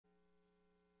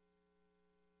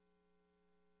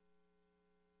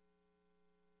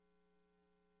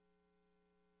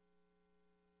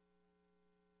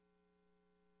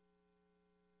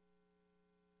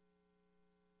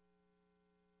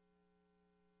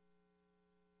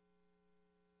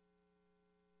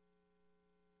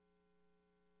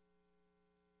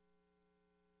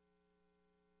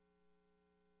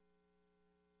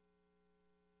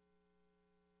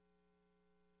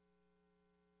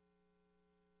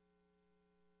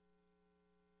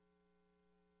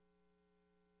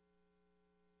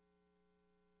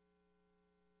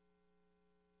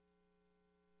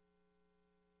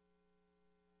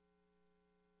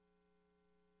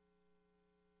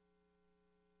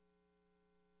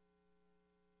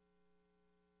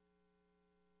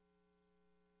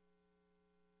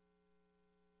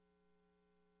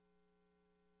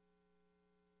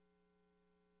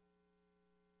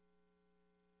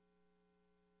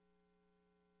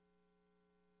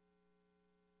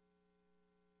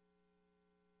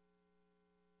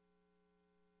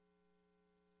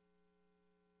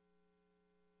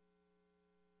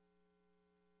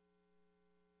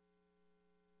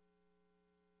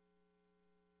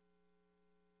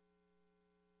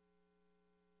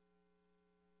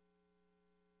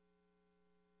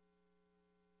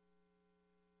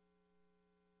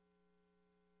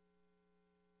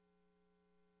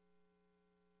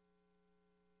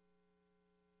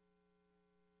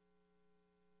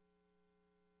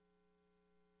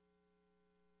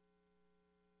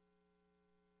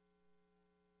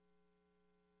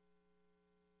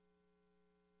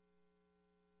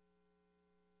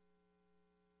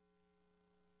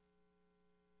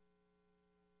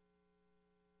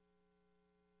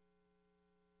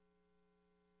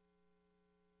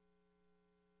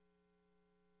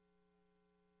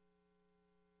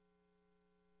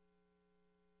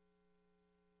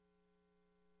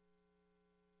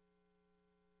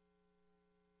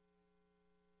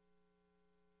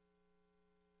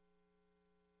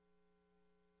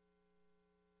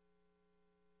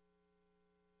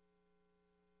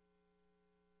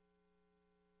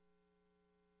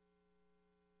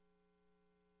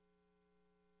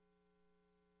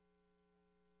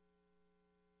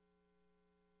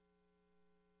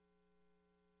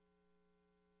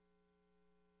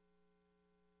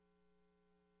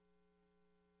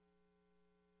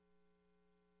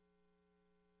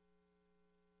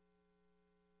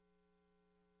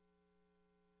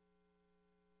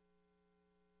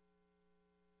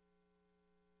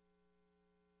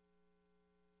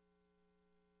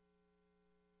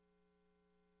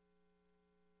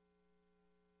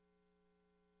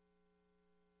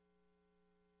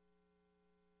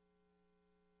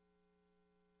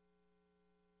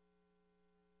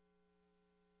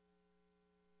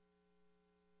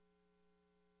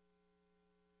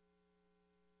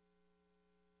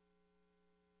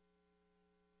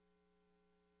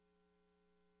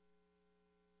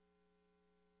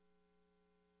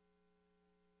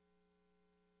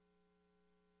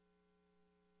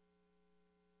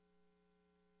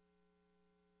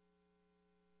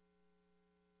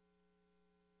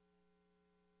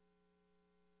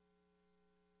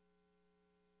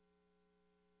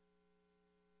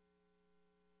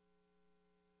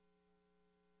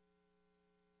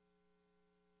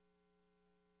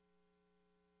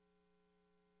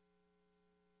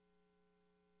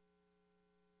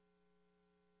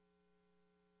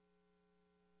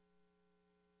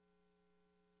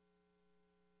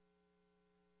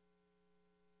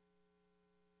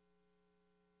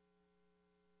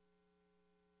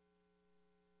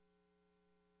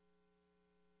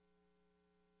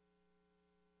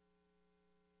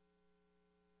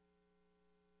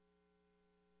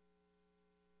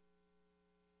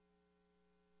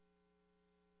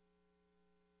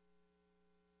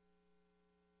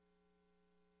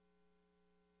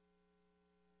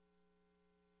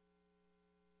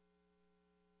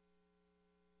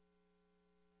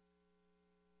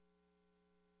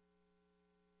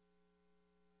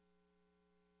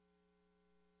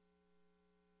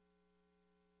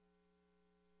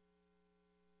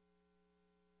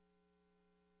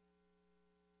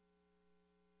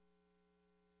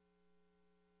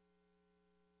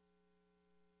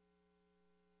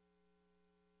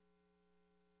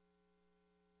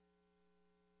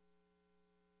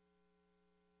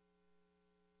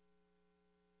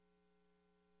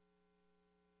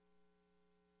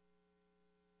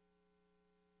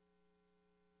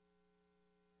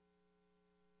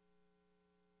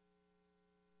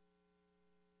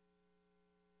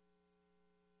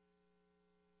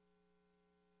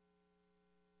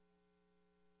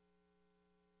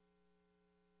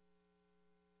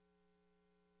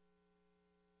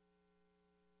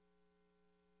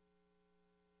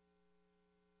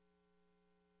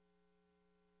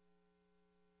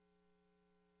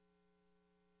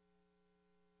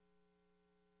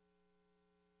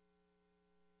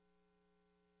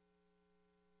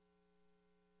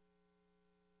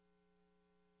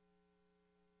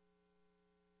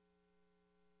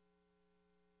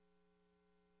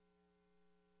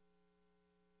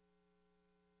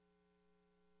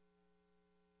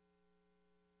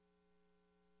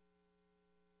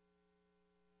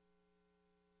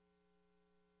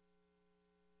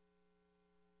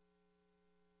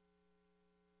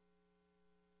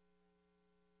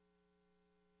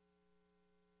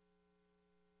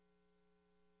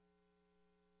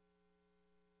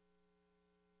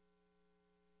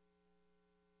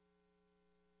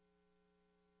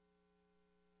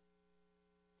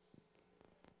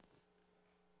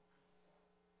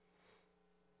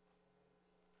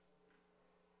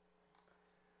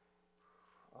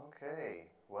Okay,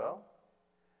 well,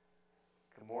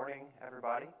 good morning,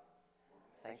 everybody.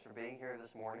 Thanks for being here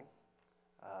this morning.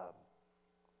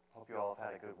 Hope you all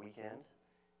have had a good weekend,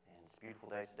 and it's a beautiful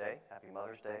day today. Happy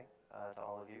Mother's Day to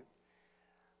all of you.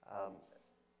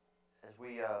 As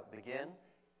we begin,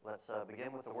 let's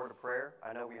begin with a word of prayer.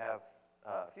 I know we have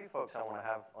a few folks I want to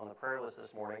have on the prayer list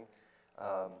this morning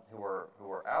who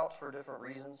are out for different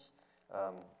reasons.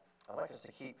 I'd like us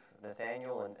to keep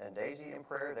Nathaniel and Daisy in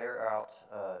prayer. They're out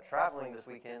traveling this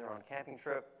weekend. They're on a camping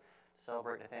trip to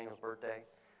celebrate Nathaniel's birthday,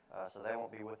 so they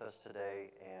won't be with us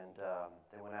today. And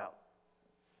they went out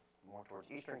more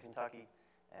towards eastern Kentucky,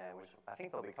 and I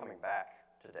think they'll be coming back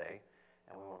today,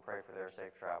 and we want to pray for their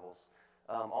safe travels.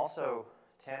 Also,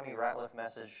 Tammy Ratliff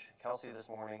messaged Kelsey this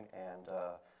morning, and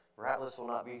Ratliff will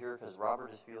not be here because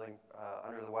Robert is feeling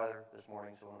under the weather this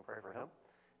morning, so we want to pray for him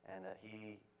and that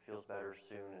he feels better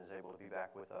soon and is able to be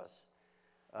back with us.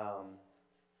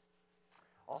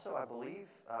 Also, I believe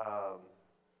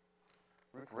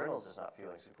Ruth Reynolds is not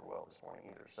feeling super well this morning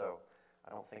either, so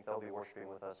I don't think they'll be worshiping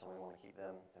with us, and we want to keep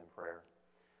them in prayer.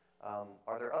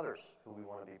 Are there others who we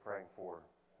want to be praying for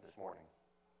this morning?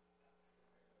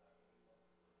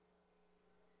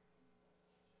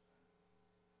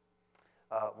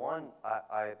 One,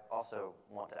 I also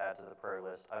want to add to the prayer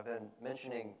list. I've been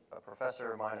mentioning a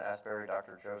professor of mine at Asbury,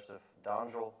 Dr. Joseph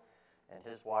Donjel, and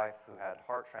his wife who had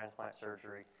heart transplant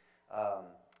surgery.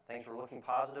 Things were looking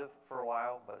positive for a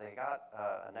while, but they got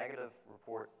a negative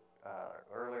report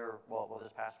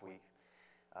this past week.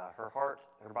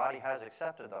 Her body has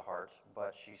accepted the heart,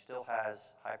 but she still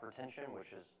has hypertension,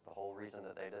 which is the whole reason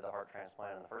that they did the heart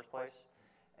transplant in the first place,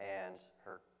 and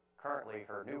currently,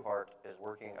 her new heart is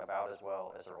working about as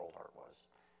well as her old heart was.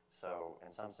 So,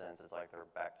 in some sense, it's like they're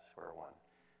back to square one.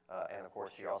 And, of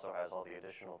course, she also has all the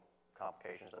additional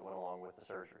complications that went along with the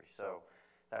surgery. So,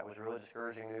 that was really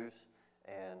discouraging news.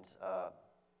 And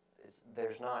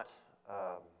there's not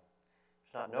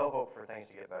no hope for things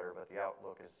to get better, but the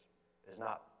outlook is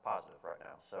not positive right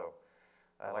now. So,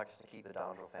 I'd like us to keep the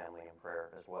Donjel family in prayer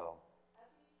as well. How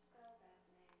do you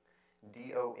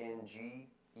spell that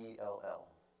name? Dongell.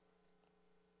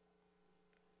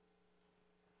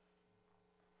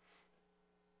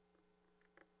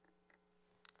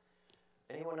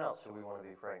 Anyone else who we want to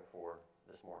be praying for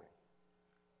this morning?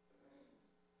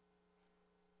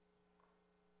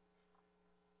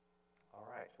 All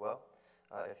right. Well,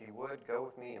 if you would, go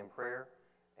with me in prayer,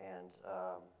 and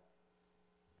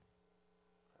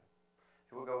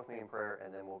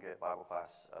then we'll get Bible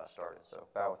class started. So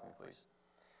bow with me, please.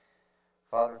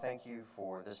 Father, thank you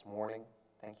for this morning.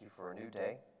 Thank you for a new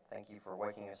day. Thank you for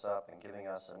waking us up and giving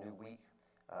us a new week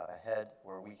ahead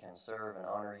where we can serve and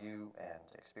honor you and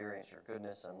experience your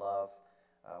goodness and love.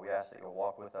 We ask that you'll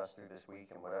walk with us through this week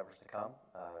and whatever's to come,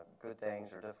 good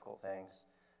things or difficult things.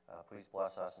 Please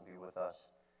bless us and be with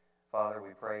us. Father, we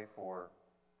pray for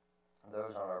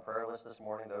those on our prayer list this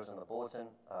morning, those in the bulletin,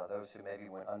 those who maybe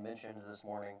went unmentioned this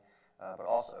morning, but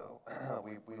also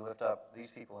we lift up these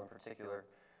people in particular.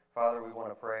 Father, we want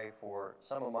to pray for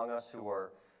some among us who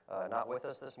are not with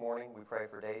us this morning. We pray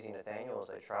for Daisy and Nathaniel as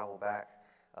they travel back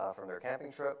from their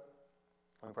camping trip.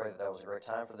 We pray that was a great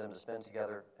time for them to spend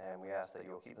together, and we ask that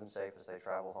you'll keep them safe as they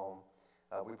travel home.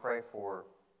 We pray for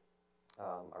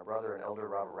our brother and elder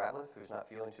Robert Ratliff, who's not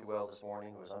feeling too well this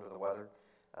morning, who is under the weather.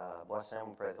 Bless him.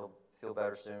 We pray that he'll feel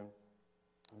better soon.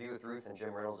 Be with Ruth and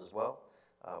Jim Reynolds as well.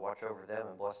 Watch over them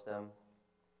and bless them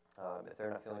if they're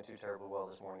not feeling too terribly well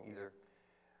this morning either.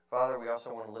 Father, we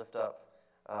also want to lift up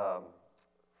a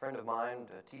friend of mine,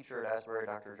 a teacher at Asbury,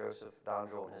 Dr. Joseph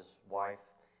Donjel, and his wife,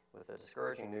 with the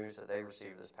discouraging news that they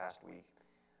received this past week.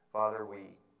 Father,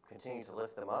 we continue to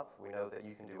lift them up. We know that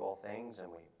you can do all things, and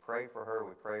we pray for her.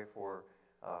 We pray for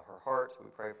her heart. We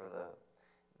pray for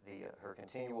her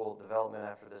continual development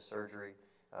after this surgery.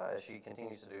 As she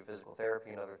continues to do physical therapy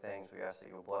and other things, we ask that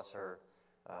you will bless her.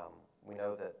 We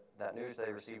know that news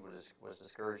they received was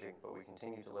discouraging, but we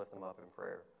continue to lift them up in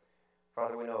prayer.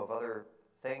 Father, we know of other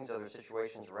things, other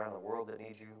situations around the world that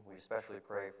need you. We especially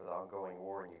pray for the ongoing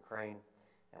war in Ukraine,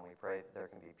 and we pray that there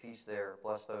can be peace there.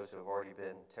 Bless those who have already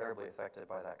been terribly affected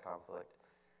by that conflict.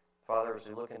 Father, as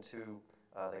we look into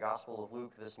the Gospel of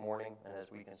Luke this morning, and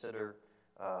as we consider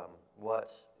what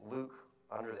Luke,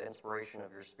 under the inspiration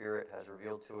of your Spirit, has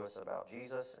revealed to us about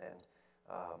Jesus and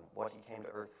what he came to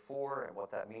earth for and what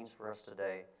that means for us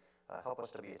today, help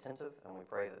us to be attentive, and we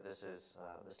pray that this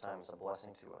time is a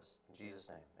blessing to us. In Jesus'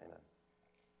 name, amen.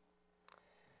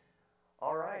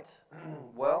 All right.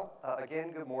 Well,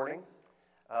 again, good morning.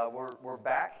 We're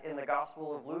back in the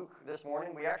Gospel of Luke this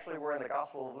morning. We actually were in the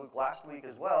Gospel of Luke last week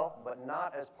as well, but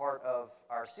not as part of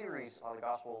our series on the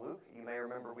Gospel of Luke. You may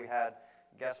remember we had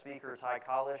guest speaker Ty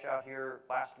Kalish out here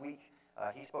last week.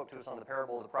 He spoke to us on the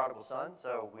parable of the prodigal son,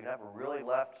 so we never really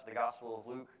left the Gospel of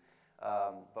Luke.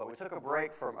 But we took a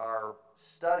break from our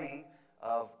study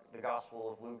of the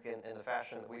Gospel of Luke in the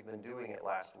fashion that we've been doing it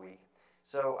last week.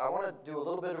 So I want to do a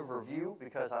little bit of review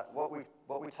because what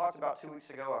we talked about 2 weeks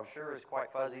ago, I'm sure, is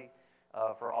quite fuzzy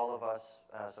for all of us.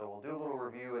 So we'll do a little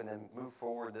review and then move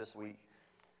forward this week.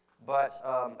 But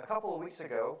a couple of weeks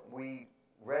ago, we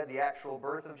read the actual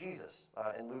birth of Jesus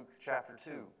in Luke chapter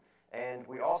 2. And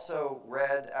we also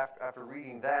read, after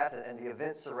reading that and the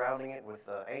events surrounding it with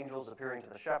angels appearing to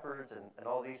the shepherds and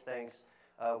all these things,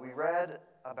 we read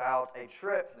about a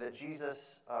trip that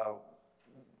Jesus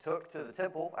took to the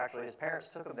temple. Actually, his parents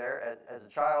took him there as a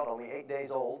child, only 8 days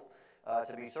old,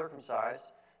 to be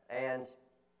circumcised. And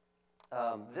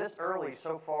this early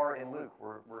so far in Luke,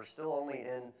 we're still only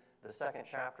in the second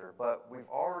chapter, but we've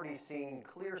already seen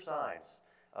clear signs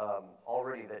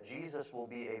already that Jesus will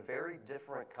be a very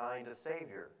different kind of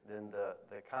Savior than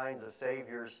the kinds of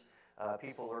Saviors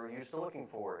people are used to looking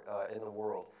for in the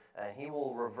world. And he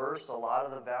will reverse a lot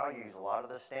of the values, a lot of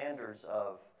the standards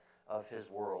of his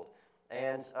world.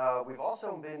 And we've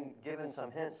also been given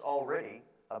some hints already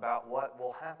about what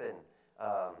will happen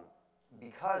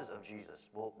because of Jesus.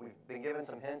 We've been given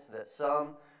some hints that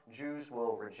some Jews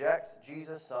will reject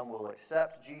Jesus, some will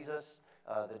accept Jesus.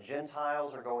 The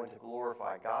Gentiles are going to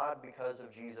glorify God because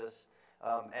of Jesus.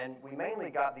 And we mainly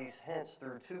got these hints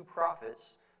through two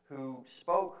prophets who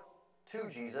spoke to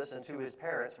Jesus and to his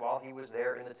parents while he was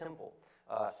there in the temple.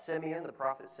 Simeon, the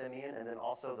prophet Simeon, and then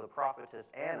also the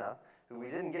prophetess Anna, who we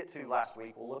didn't get to last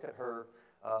week. We'll look at her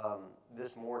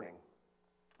this morning.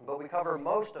 But we cover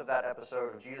most of that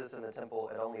episode of Jesus in the temple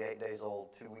at only 8 days old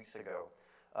 2 weeks ago.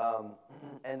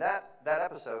 And that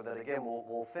episode, that again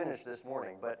we'll finish this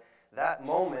morning, but that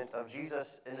moment of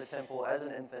Jesus in the temple as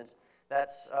an infant,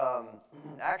 that's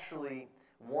actually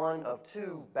one of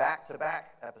two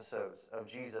back-to-back episodes of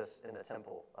Jesus in the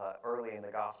temple early in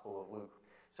the Gospel of Luke.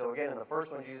 So again, in the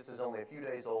first one, Jesus is only a few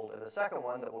days old. In the second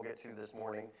one that we'll get to this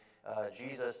morning,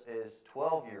 Jesus is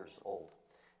 12 years old.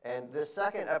 And this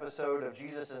second episode of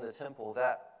Jesus in the temple,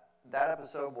 that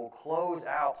episode will close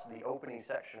out the opening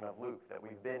section of Luke that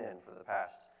we've been in for the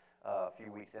past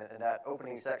few weeks. And that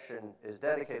opening section is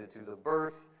dedicated to the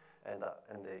birth and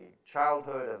the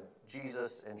childhood of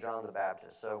Jesus and John the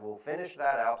Baptist. So we'll finish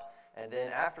that out, and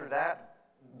then after that,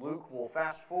 Luke will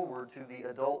fast forward to the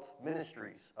adult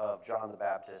ministries of John the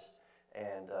Baptist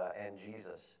and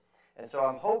Jesus. And so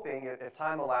I'm hoping, if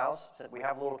time allows, since we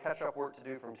have a little catch-up work to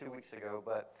do from 2 weeks ago,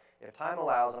 but if time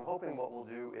allows, I'm hoping what we'll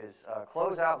do is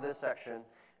close out this section,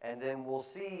 and then we'll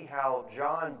see how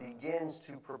John begins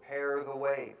to prepare the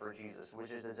way for Jesus,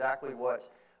 which is exactly what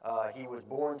he was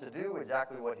born to do,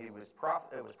 exactly what it was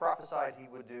prophesied he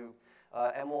would do.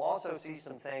 And we'll also see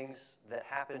some things that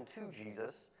happened to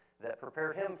Jesus that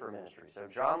prepared him for ministry. So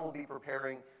John will be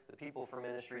preparing the people for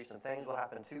ministry. Some things will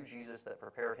happen to Jesus that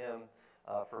prepare him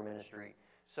for ministry.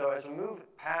 So as we move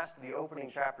past the opening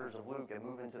chapters of Luke and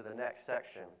move into the next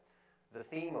section, the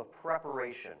theme of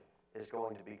preparation is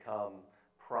going to become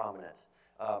prominent.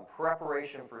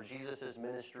 Preparation for Jesus'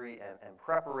 ministry and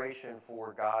preparation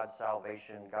for God's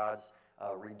salvation, God's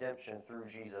redemption through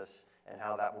Jesus, and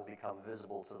how that will become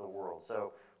visible to the world.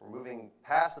 So we're moving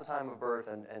past the time of birth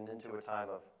and into a time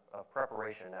of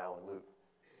preparation now in Luke.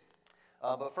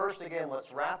 But first, again,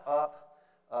 let's wrap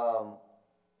up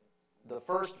the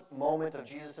first moment of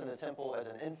Jesus in the temple as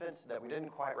an infant that we didn't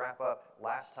quite wrap up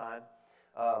last time.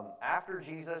 After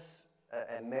Jesus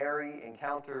and Mary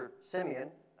encounter Simeon,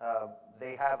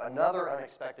 they have another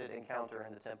unexpected encounter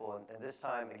in the temple, and this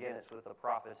time, again, it's with the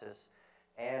prophetess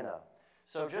Anna.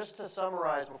 So just to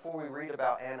summarize before we read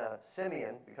about Anna,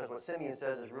 Simeon, because what Simeon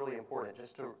says is really important,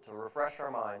 just to refresh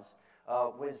our minds,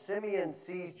 when Simeon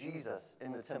sees Jesus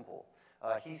in the temple,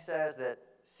 he says that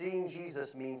seeing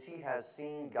Jesus means he has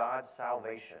seen God's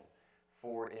salvation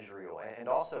for Israel, and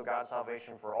also God's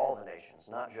salvation for all the nations,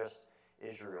 not just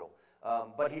Israel.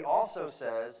 But he also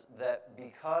says that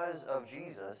because of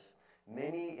Jesus,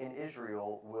 many in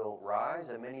Israel will rise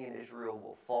and many in Israel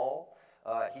will fall.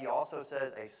 He also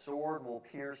says a sword will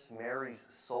pierce Mary's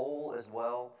soul as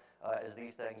well as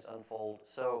these things unfold.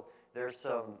 So there's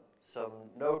some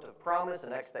note of promise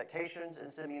and expectations in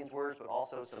Simeon's words, but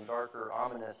also some darker,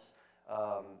 ominous,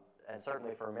 and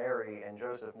certainly for Mary and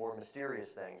Joseph, more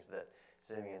mysterious things that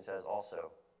Simeon says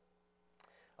also.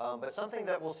 But something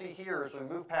that we'll see here as we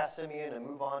move past Simeon and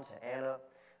move on to Anna,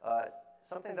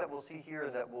 something that we'll see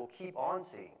here that we'll keep on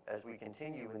seeing as we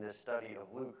continue in this study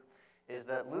of Luke is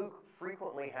that Luke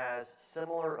frequently has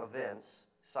similar events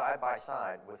side by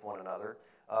side with one another,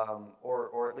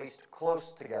 or at least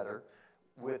close together,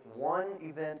 with one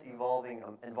event involving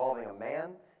a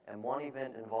man and one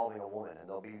event involving a woman, and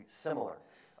they'll be similar.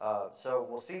 So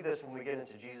we'll see this when we get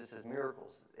into Jesus'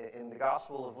 miracles. In the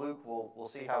Gospel of Luke, we'll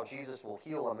see how Jesus will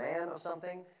heal a man of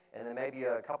something, and then maybe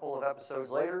a couple of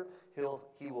episodes later,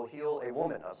 he will heal a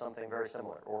woman of something very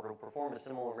similar, or he'll perform a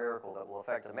similar miracle that will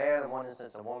affect a man in one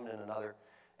instance, a woman in another.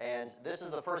 And this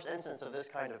is the first instance of this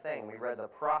kind of thing. We read the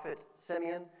prophet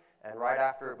Simeon, and right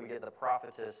after it we get the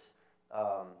prophetess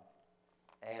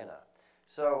Anna.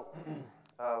 So,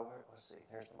 let's see,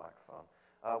 here's the microphone.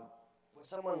 Would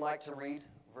someone like to read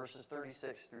verses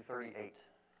 36 through 38?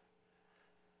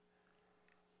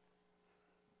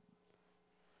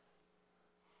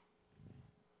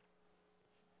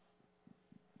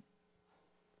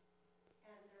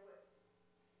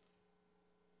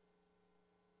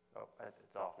 Oh,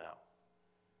 it's off now.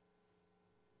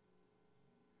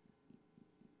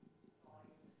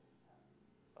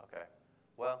 Okay.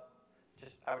 Well,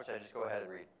 I would say just go ahead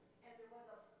and read. And there was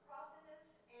a prophetess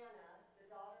Anna, the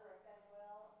daughter of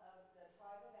Phanuel of the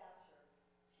tribe of Asher.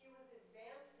 She was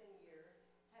advanced in years,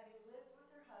 having lived with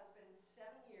her husband 7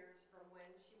 years from when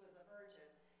she was a virgin,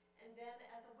 and then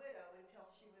as a widow until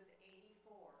she was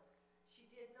 84. She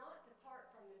did not depart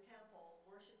from the temple,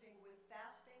 worshiping with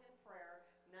fasting and prayer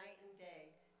night and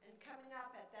day. And coming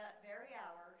up at that very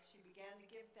hour, she began to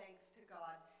give thanks to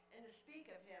God and to speak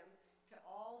of him to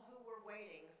all who were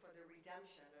waiting for the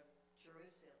redemption of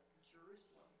Jerusalem.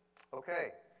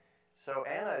 Okay, so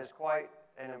Anna is quite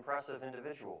an impressive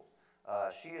individual.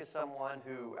 She is someone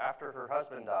who, after her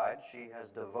husband died, she has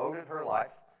devoted her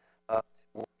life to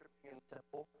worshiping in the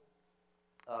temple.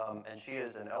 And she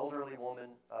is an elderly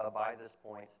woman by this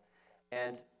point.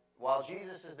 And while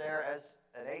Jesus is there as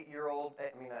an 8-day-old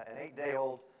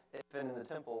infant in the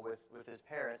temple with his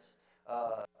parents,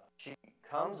 she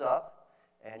comes up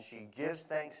and she gives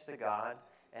thanks to God,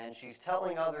 and she's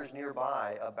telling others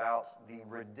nearby about the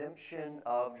redemption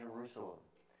of Jerusalem.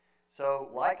 So,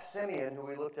 like Simeon, who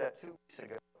we looked at 2 weeks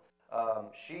ago,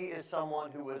 she is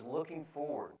someone who is looking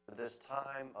forward to this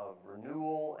time of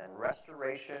renewal and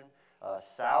restoration,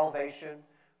 salvation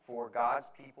for God's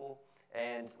people.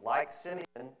 And like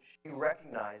Simeon, she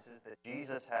recognizes that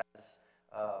Jesus has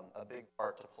a big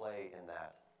part to play in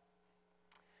that.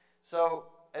 So,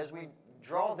 as we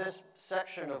draw this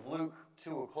section of Luke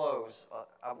to a close,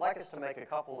 I'd like us to make a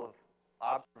couple of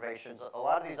observations. A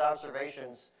lot of these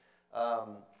observations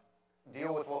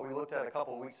deal with what we looked at a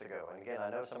couple of weeks ago. And again, I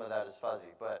know some of that is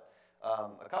fuzzy, but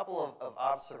a couple of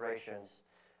observations.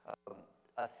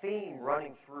 A theme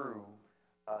running through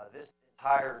this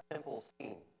entire temple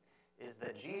scene is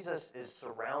that Jesus is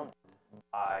surrounded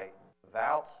by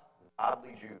devout,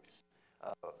 godly Jews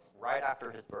right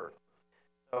after his birth.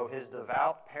 So his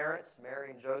devout parents, Mary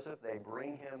and Joseph, they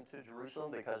bring him to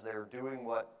Jerusalem because they're doing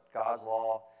what God's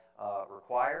law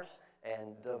requires.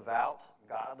 And devout,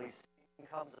 godly Simeon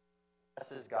comes and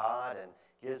blesses God and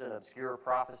gives an obscure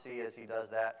prophecy as he does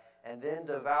that. And then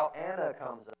devout Anna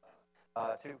comes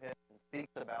up to him and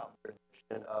speaks about the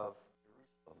redemption of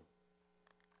Jerusalem.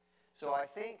 So I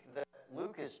think that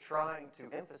Luke is trying to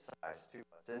emphasize to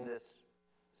us in this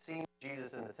scene of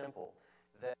Jesus in the temple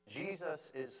that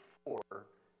Jesus is for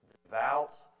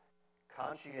devout,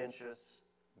 conscientious,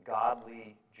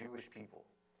 godly Jewish people.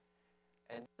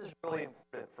 And this is really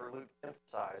important for Luke to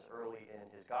emphasize early in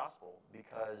his gospel,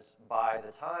 because by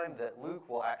the time that Luke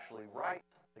will actually write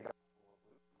the Gospel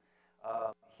of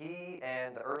Luke, he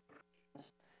and the early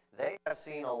Christians, they have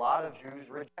seen a lot of Jews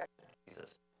reject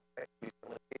Jesus.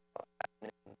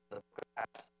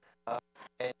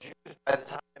 And Jews, by the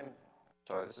time,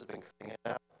 sorry, this has been coming in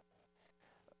now.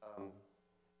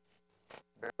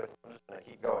 Bear with me, I'm just going to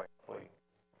keep going. Hopefully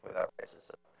that writes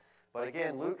itself. But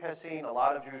again, Luke has seen a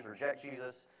lot of Jews reject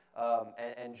Jesus,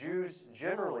 and Jews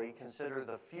generally consider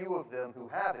the few of them who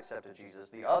have accepted Jesus.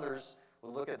 The others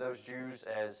would look at those Jews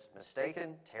as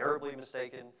mistaken, terribly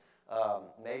mistaken,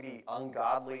 maybe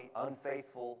ungodly,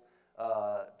 unfaithful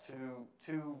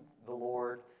to the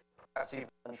Lord, perhaps even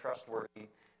untrustworthy.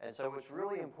 And so it's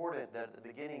really important that at the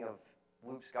beginning of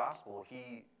Luke's gospel,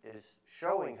 he is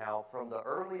showing how from the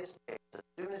earliest days, as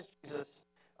soon as Jesus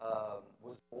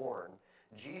was born,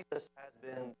 Jesus has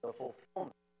been the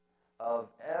fulfillment of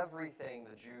everything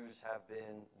the Jews have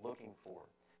been looking for.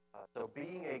 So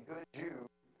being a good Jew,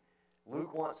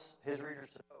 Luke wants his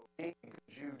readers to know, being a good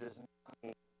Jew does not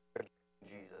mean rejecting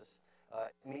Jesus.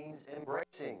 It means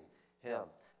embracing him.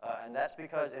 And that's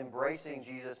because embracing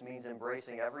Jesus means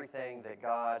embracing everything that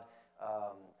God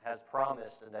has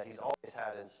promised and that he's always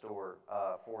had in store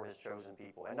for his chosen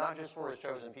people. And not just for his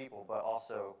chosen people, but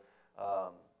also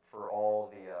for all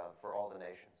the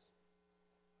nations.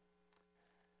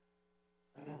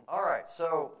 right,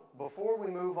 so before we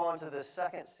move on to the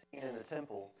second scene in the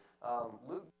temple,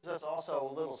 Luke gives us also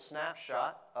a little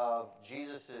snapshot of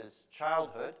Jesus'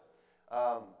 childhood.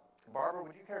 Barbara,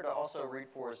 would you care to also read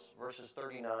for us verses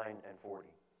 39 and 40? Sure.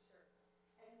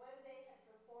 And when they had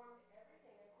performed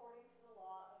everything according to the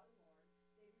law of the Lord,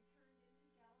 they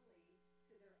returned into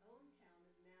Galilee to their own town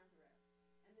of Nazareth.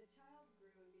 And the child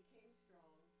grew and became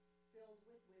strong, filled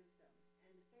with wisdom,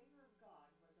 and the favor of God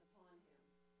was upon him.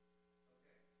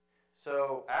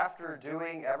 So after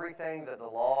doing everything that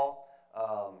the law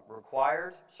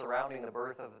required surrounding the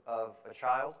birth of a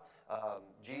child,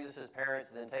 Jesus'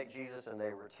 parents then take Jesus and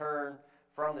they return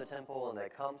from the temple and they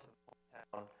come to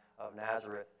the town of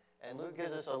Nazareth. And Luke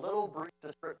gives us a little brief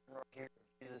description right here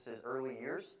of Jesus' early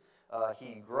years.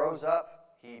 He grows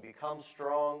up, he becomes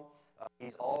strong,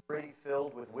 he's already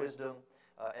filled with wisdom,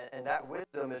 and that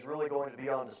wisdom is really going to be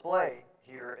on display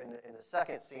here in the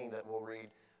second scene that we'll read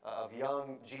of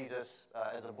young Jesus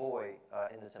as a boy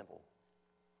in the temple.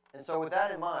 And so with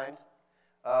that in mind,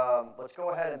 let's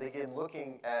go ahead and begin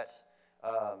looking at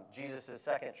Jesus'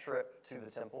 second trip to the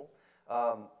temple.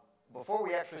 Before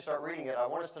we actually start reading it, I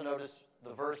want us to notice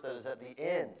the verse that is at the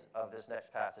end of this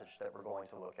next passage that we're going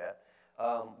to look at.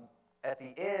 At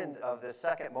the end of this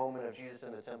second moment of Jesus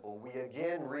in the temple, we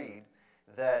again read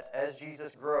that as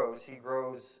Jesus grows, he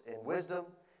grows in wisdom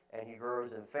and he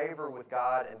grows in favor with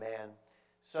God and man.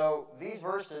 So these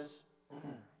verses,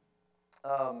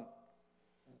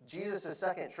 Jesus'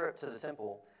 second trip to the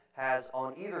temple has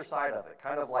on either side of it,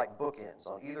 kind of like bookends,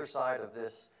 on either side of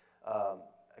this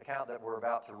account that we're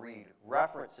about to read,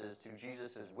 references to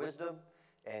Jesus' wisdom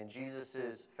and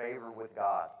Jesus' favor with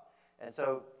God. And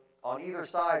so on either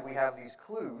side we have these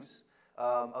clues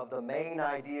of the main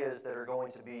ideas that are going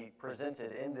to be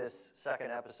presented in this second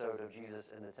episode of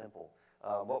Jesus in the temple.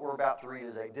 What we're about to read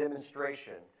is a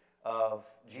demonstration of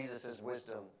Jesus'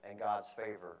 wisdom and God's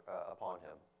favor upon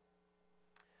him.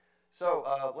 So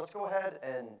let's go ahead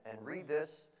and read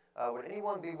this. Would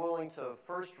anyone be willing to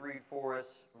first read for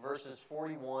us verses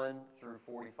 41 through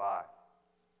 45?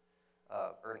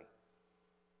 Ernie.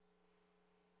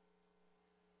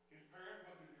 His parents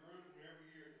went to Jerusalem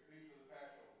every year at the feast of the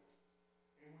Passover.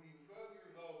 And when he was 12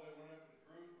 years old, they went up to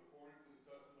Jerusalem according to the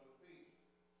custom of the feast.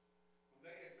 When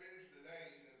they had finished the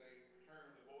days and they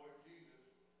returned, the boy Jesus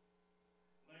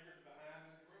lingered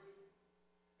behind in Jerusalem.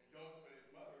 And Joseph and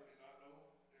his mother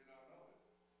did not know it.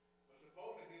 But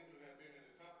supposing him to have been in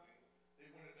the company, they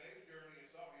went a day's journey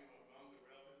and saw him among the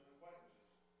relatives and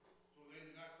acquaintances. So they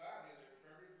did not find him. They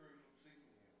returned to Jerusalem seeking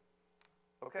him.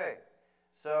 Okay,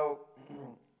 so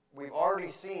we've already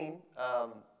seen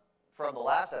from the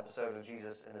last episode of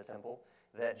Jesus in the temple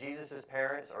that Jesus'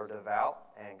 parents are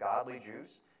devout and godly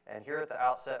Jews. And here at the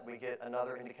outset, we get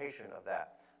another indication of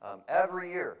that.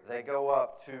 Every year, they go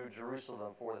up to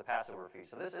Jerusalem for the Passover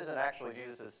feast. So this isn't actually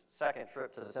Jesus' second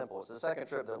trip to the temple. It's the second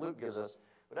trip that Luke gives us.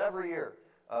 But every year,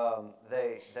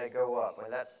 they go up.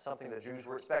 And that's something that Jews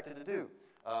were expected to do.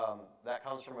 That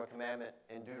comes from a commandment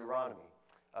in Deuteronomy.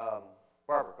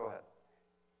 Barbara, go ahead.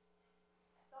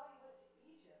 I thought he went to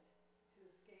Egypt to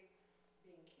escape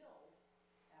being killed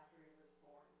after he was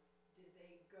born. Did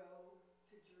they go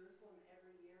to Jerusalem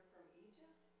every year from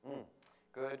Egypt?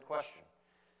 Good question.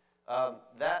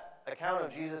 That account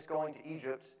of Jesus going to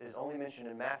Egypt is only mentioned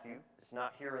in Matthew. It's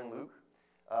not here in Luke.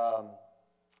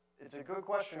 It's a good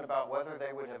question about whether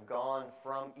they would have gone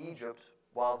from Egypt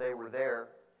while they were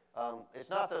there. It's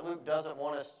not that Luke doesn't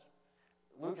want us.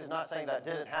 Luke is not saying that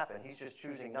didn't happen. He's just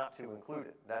choosing not to include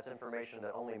it. That's information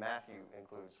that only Matthew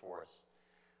includes for us.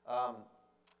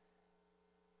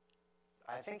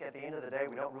 I think at the end of the day,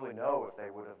 we don't really know if they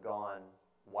would have gone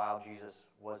while Jesus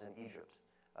was in Egypt.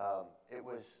 It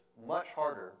was much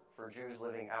harder for Jews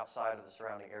living outside of the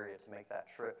surrounding area to make that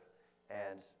trip.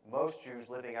 And most Jews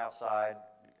living outside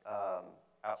of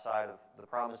the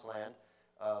Promised Land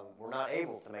were not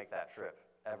able to make that trip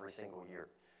every single year.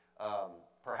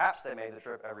 Perhaps they made the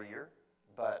trip every year,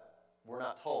 but we're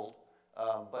not told.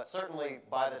 But certainly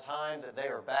by the time that they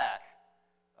are back,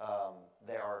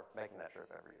 they are making that trip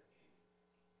every year.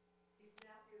 If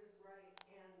Matthew is right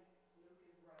and Luke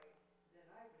is right, then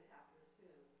I would have to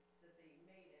assume that they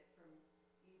made it from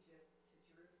Egypt to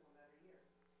Jerusalem every year.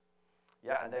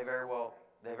 Yeah, and they very well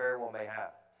may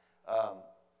have.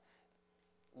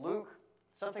 Luke,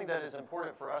 something that is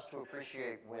important for us to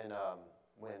appreciate when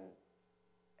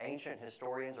ancient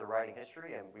historians are writing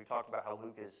history, and we've talked about how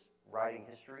Luke is writing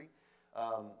history,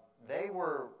 they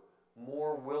were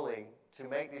more willing to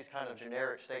make these kind of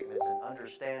generic statements and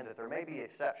understand that there may be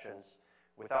exceptions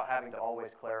without having to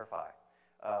always clarify.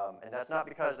 And that's not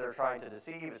because they're trying to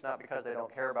deceive. It's not because they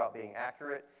don't care about being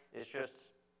accurate. It's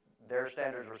just their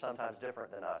standards were sometimes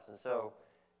different than us. And so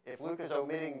if Luke is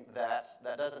omitting that,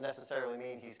 that doesn't necessarily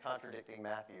mean he's contradicting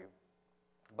Matthew.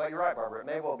 But you're right, Barbara. It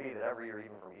may well be that every year,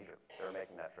 even from Egypt, they're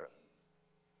making that trip.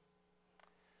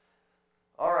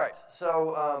 All right,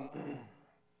 so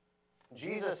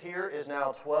Jesus here is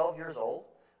now 12 years old.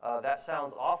 That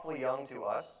sounds awfully young to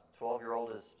us.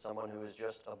 12-year-old is someone who is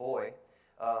just a boy.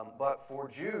 But for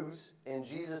Jews in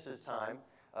Jesus' time,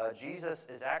 Jesus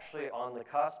is actually on the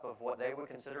cusp of what they would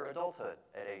consider adulthood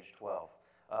at age 12.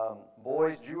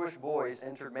 Jewish boys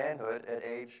entered manhood at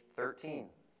age 13.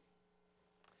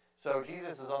 So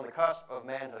Jesus is on the cusp of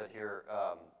manhood here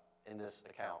in this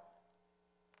account.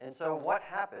 And so what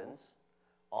happens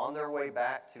on their way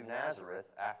back to Nazareth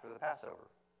after the Passover?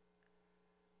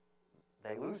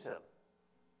 They lose him.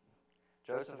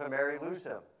 Joseph and Mary lose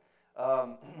him.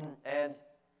 And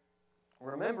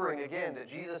remembering again that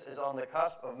Jesus is on the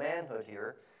cusp of manhood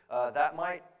here, that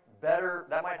might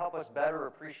help us better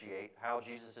appreciate how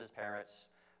Jesus' parents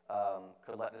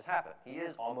could let this happen. He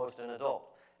is almost an adult.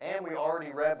 And we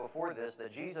already read before this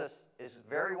that Jesus is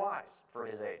very wise for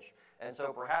his age. And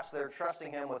so perhaps they're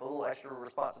trusting him with a little extra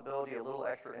responsibility, a little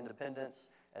extra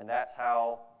independence, and that's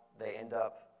how they end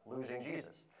up losing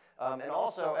Jesus. And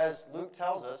also, as Luke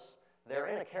tells us, they're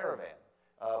in a caravan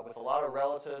with a lot of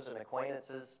relatives and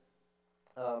acquaintances.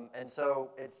 And so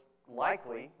it's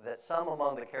likely that some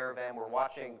among the caravan were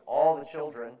watching all the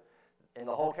children in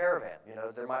the whole caravan. You know,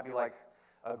 there might be like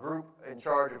a group in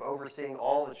charge of overseeing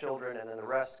all the children, and then the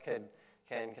rest can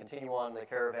continue on in the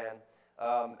caravan.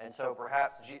 And so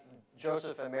perhaps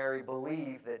Joseph and Mary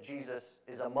believe that Jesus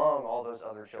is among all those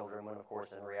other children, when of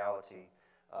course in reality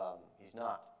he's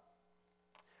not.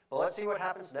 But let's see what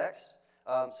happens next.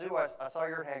 Sue, I saw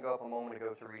your hand go up a moment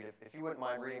ago to read it. If you wouldn't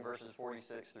mind reading verses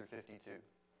 46 through 52.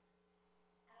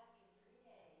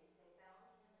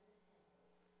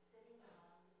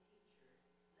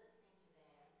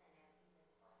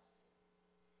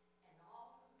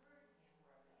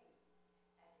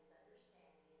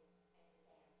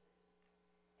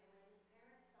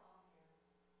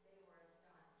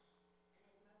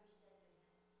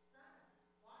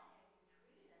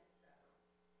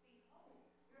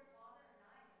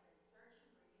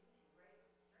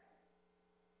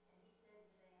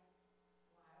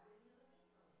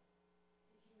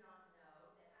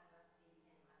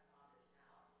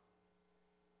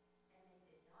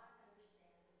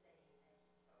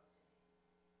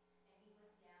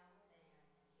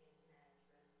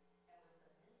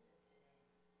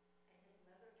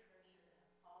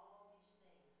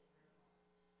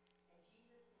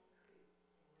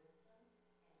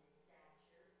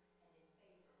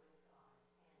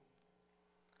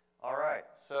 All right,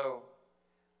 so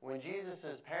when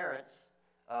Jesus' parents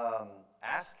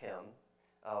ask him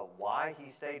why he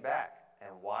stayed back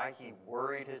and why he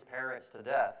worried his parents to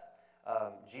death,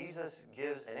 Jesus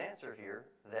gives an answer here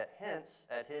that hints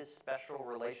at his special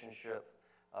relationship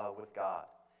with God.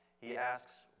 He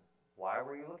asks, "Why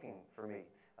were you looking for me?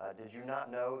 Did you not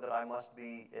know that I must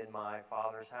be in my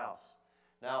Father's house?"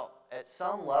 Now, at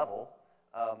some level,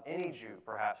 any Jew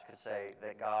perhaps could say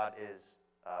that God is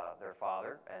their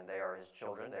father, and they are his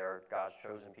children. They are God's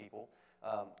chosen people.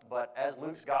 But as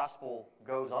Luke's gospel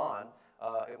goes on,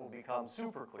 it will become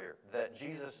super clear that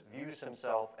Jesus views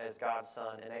himself as God's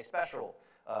son in a special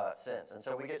sense. And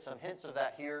so we get some hints of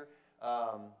that here.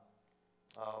 I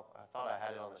thought I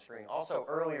had it on the screen. Also,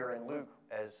 earlier in Luke,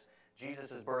 as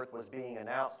Jesus' birth was being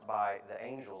announced by the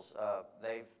angels,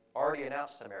 they've already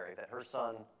announced to Mary that her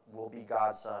son will be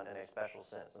God's son in a special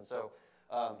sense. And so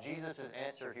Jesus'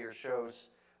 answer here shows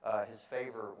his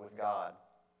favor with God.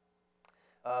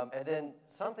 And then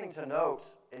something to note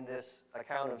in this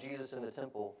account of Jesus in the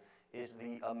temple is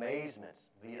the amazement,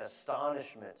 the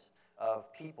astonishment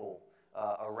of people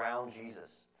around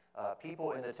Jesus.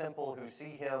 People in the temple who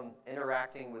see him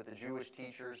interacting with the Jewish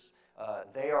teachers,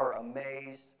 they are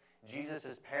amazed.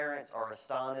 Jesus' parents are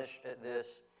astonished at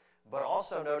this. But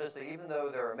also notice that even though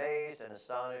they're amazed and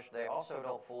astonished, they also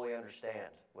don't fully understand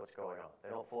what's going on. They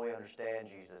don't fully understand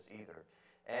Jesus either.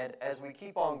 And as we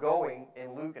keep on going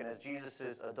in Luke, and as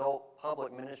Jesus' adult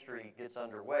public ministry gets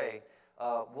underway,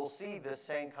 we'll see this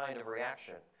same kind of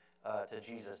reaction to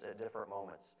Jesus at different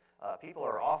moments. People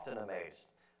are often amazed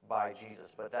by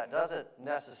Jesus, but that doesn't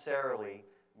necessarily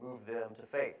move them to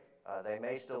faith. They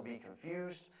may still be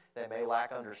confused, they may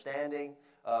lack understanding,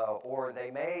 or they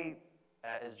may,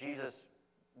 as Jesus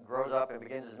grows up and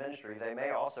begins his ministry, they may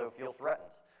also feel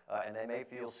threatened. And they may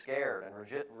feel scared and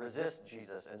resist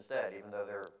Jesus instead, even though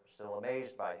they're still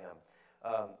amazed by him.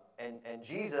 And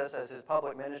Jesus, as his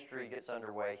public ministry gets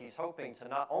underway, he's hoping to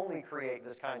not only create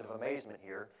this kind of amazement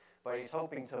here, but he's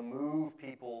hoping to move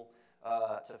people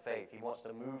to faith. He wants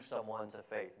to move someone to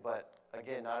faith. But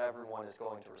again, not everyone is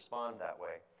going to respond that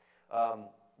way.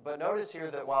 But notice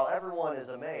here that while everyone is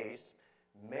amazed,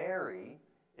 Mary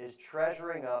is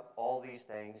treasuring up all these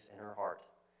things in her heart.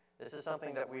 This is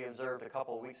something that we observed a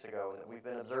couple of weeks ago, that we've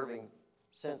been observing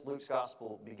since Luke's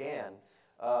gospel began.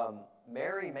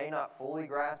 Mary may not fully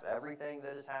grasp everything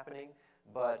that is happening,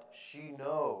 but she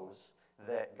knows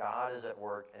that God is at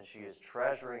work, and she is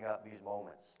treasuring up these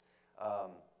moments.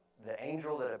 The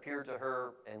angel that appeared to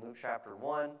her in Luke chapter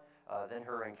 1, then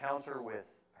her encounter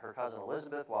with her cousin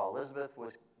Elizabeth while Elizabeth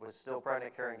was still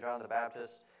pregnant carrying John the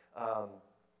Baptist,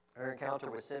 her encounter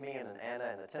with Simeon and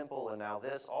Anna in the temple, and now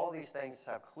this, all these things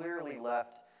have clearly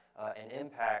left an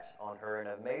impact on her and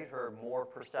have made her more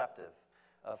perceptive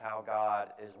of how God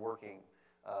is working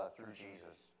through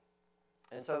Jesus.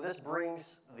 And so this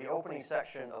brings the opening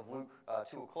section of Luke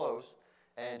to a close,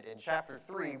 and in chapter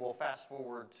 3, we'll fast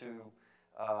forward to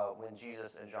when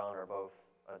Jesus and John are both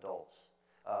adults.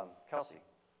 Kelsey.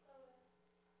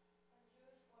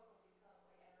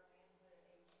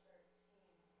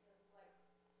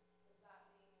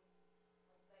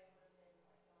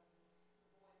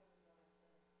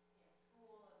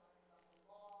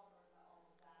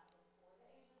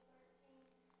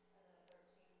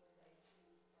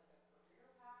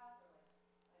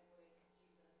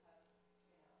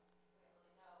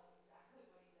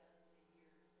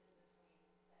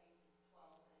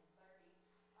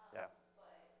 Yeah.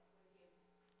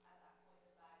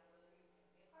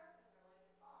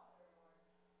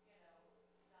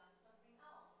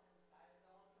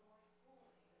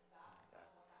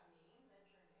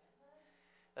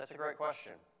 That's a great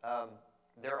question.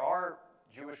 There are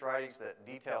Jewish writings that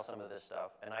detail some of this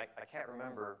stuff, and I can't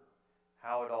remember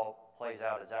how it all plays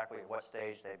out exactly at what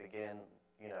stage they begin,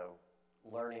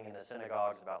 learning in the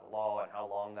synagogues about the law and how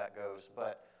long that goes.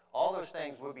 But all those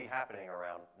things would be happening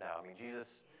around now. I mean,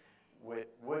 Jesus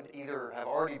would either have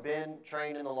already been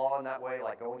trained in the law in that way,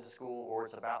 like going to school, or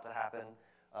it's about to happen.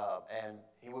 And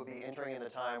he would be entering in a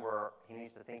time where he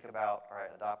needs to think about, all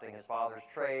right, adopting his father's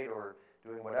trade or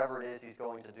doing whatever it is he's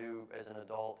going to do as an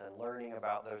adult and learning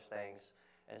about those things.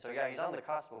 And so, yeah, he's on the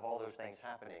cusp of all those things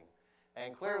happening.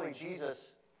 And clearly,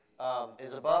 Jesus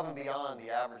is above and beyond the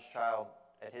average child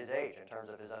at his age in terms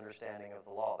of his understanding of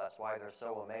the law. That's why they're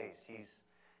so amazed. He's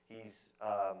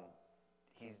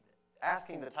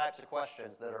asking the types of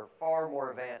questions that are far more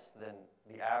advanced than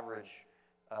the average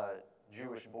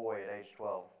Jewish boy at age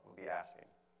 12 would be asking.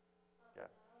 Yeah.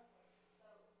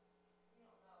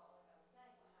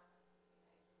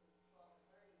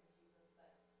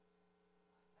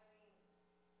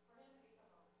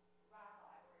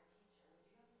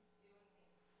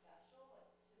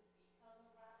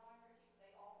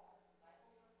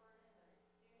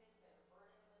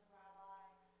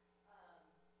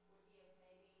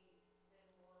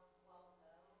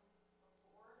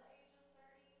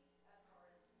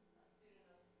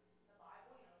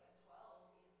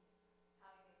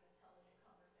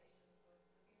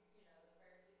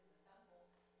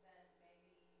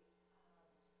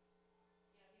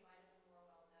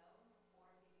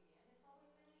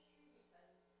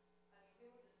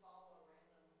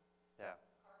 Yeah.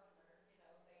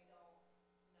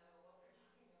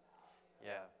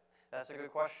 Yeah, that's a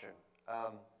good question.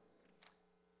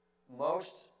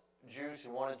 Most Jews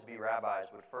who wanted to be rabbis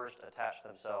would first attach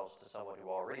themselves to someone who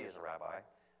already is a rabbi,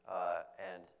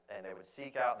 and they would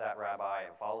seek out that rabbi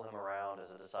and follow him around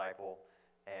as a disciple,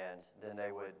 and then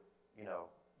they would,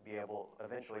 be able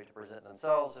eventually to present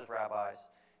themselves as rabbis.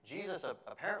 Jesus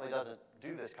apparently doesn't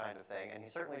do this kind of thing, and he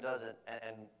certainly doesn't,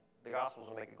 and the Gospels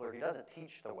will make it clear, he doesn't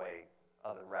teach the way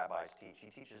other rabbis teach.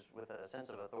 He teaches with a sense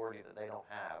of authority that they don't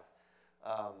have.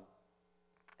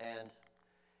 And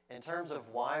in terms of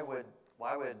why would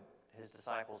his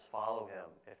disciples follow him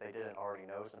if they didn't already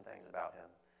know some things about him?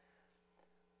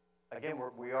 Again,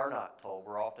 we are not told.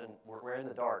 We're in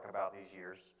the dark about these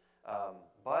years.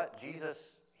 But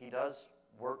Jesus, he does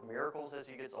work miracles as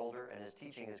he gets older, and his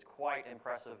teaching is quite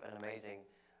impressive and amazing,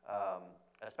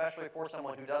 especially for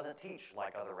someone who doesn't teach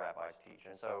like other rabbis teach.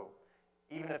 And so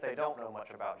even if they don't know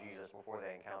much about Jesus before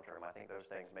they encounter him, I think those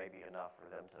things may be enough for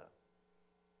them to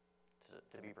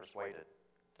be persuaded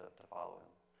to follow him.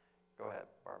 Go ahead,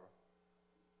 Barbara.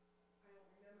 I don't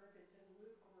remember if it's in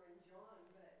Luke or in John,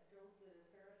 but don't the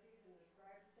Pharisees and the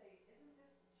scribes say, "Isn't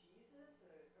this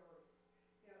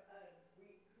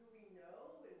Jesus, who we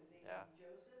know?" And they Yeah. knew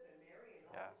Joseph and Mary and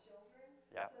all Yeah. the children.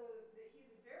 Yeah. So that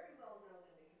he's very well known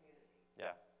in the community.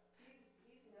 Yeah. He's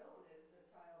known as a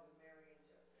child of Mary and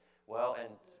Joseph. Well,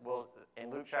 in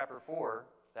Luke chapter 4,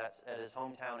 that's at his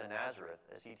hometown in Nazareth,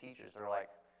 as he teaches, they're like,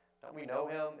 Don't we know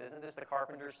him? Isn't this the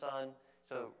carpenter's son?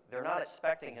 So they're not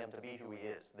expecting him to be who he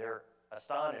is. They're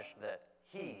astonished that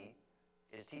he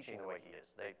is teaching the way he is.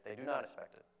 They do not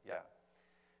expect it. Yeah.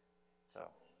 So.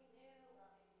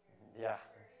 Yeah.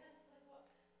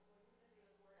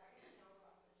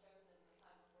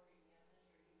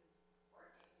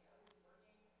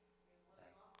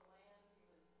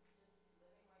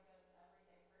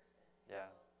 Yeah.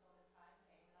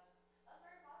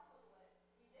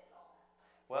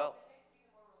 Well,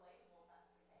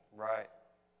 right.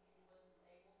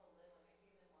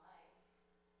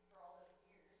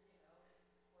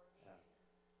 Yeah.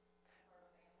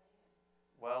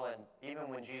 Well, and even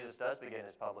when Jesus does begin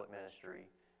his public ministry,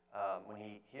 when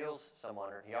he heals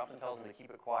someone, he often tells them to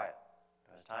keep it quiet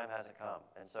because time hasn't come.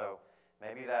 And so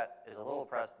maybe that is a little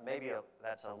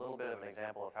that's a little bit of an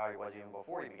example of how he was even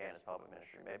before he began his public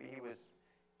ministry. Maybe he was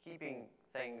keeping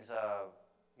things,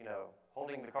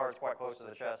 holding the cards quite close to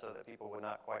the chest so that people would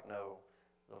not quite know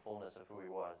the fullness of who he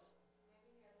was.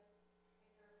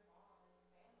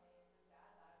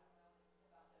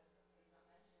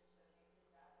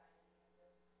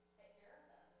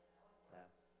 Yeah.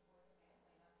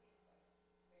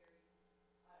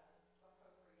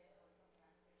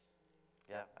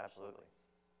 Yeah, absolutely.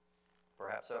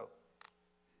 Perhaps so.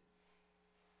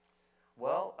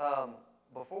 Well,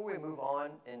 before we move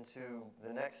on into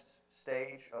the next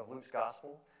stage of Luke's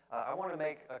gospel, I want to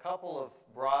make a couple of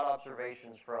broad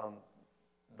observations from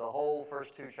the whole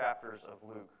first two chapters of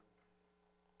Luke.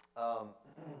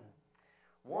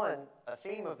 One, a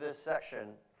theme of this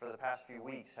section for the past few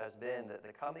weeks has been that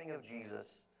the coming of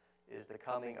Jesus is the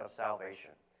coming of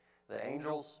salvation. The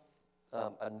angels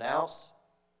announced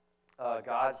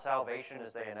God's salvation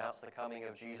as they announced the coming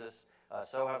of Jesus.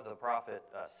 So have the prophet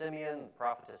Simeon,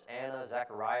 prophetess Anna,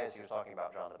 Zechariah, as he was talking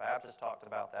about John the Baptist, talked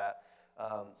about that.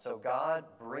 So God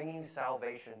bringing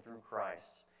salvation through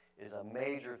Christ is a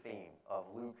major theme of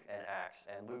Luke and Acts.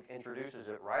 And Luke introduces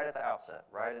it right at the outset,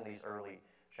 right in these early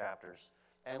chapters.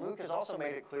 And Luke has also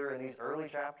made it clear in these early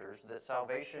chapters that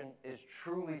salvation is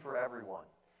truly for everyone.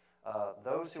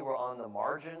 Those who are on the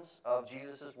margins of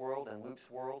Jesus' world and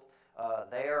Luke's world,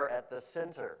 they are at the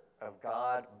center of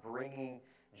God bringing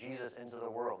Jesus into the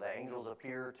world. The angels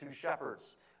appear to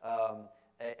shepherds.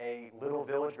 A little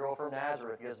village girl from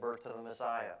Nazareth gives birth to the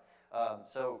Messiah.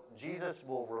 So Jesus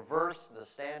will reverse the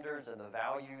standards and the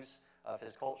values of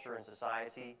his culture and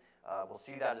society. We'll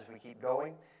see that as we keep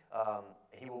going.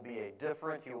 He will be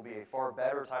a far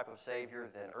better type of Savior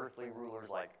than earthly rulers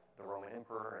like the Roman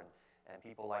emperor and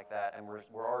people like that. And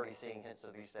we're already seeing hints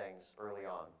of these things early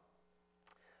on.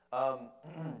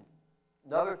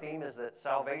 Another theme is that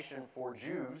salvation for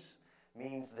Jews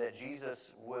means that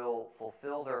Jesus will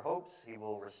fulfill their hopes. He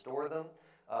will restore them.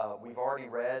 We've already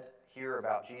read here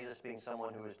about Jesus being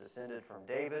someone who is descended from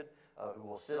David, who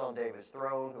will sit on David's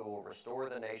throne, who will restore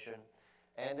the nation.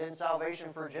 And then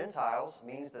salvation for Gentiles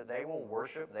means that they will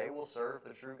worship, they will serve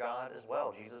the true God as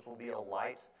well. Jesus will be a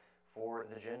light for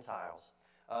the Gentiles.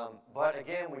 But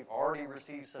again, we've already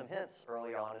received some hints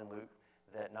early on in Luke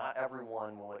that not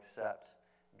everyone will accept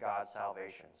God's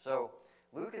salvation. So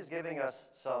Luke is giving us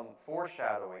some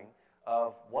foreshadowing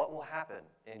of what will happen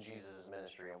in Jesus'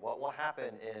 ministry and what will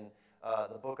happen in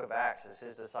the book of Acts as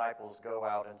his disciples go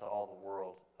out into all the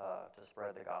world to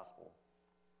spread the gospel.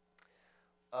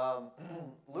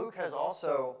 Luke has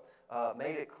also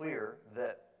made it clear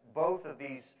that both of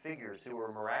these figures who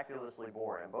were miraculously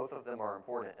born, and both of them are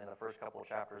important in the first couple of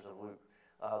chapters of Luke,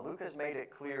 Luke has made it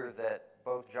clear that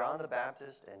both John the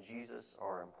Baptist and Jesus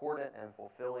are important and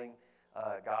fulfilling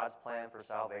God's plan for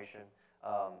salvation.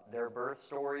 Their birth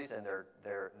stories and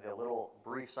the little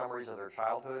brief summaries of their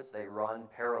childhoods, they run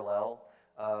parallel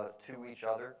to each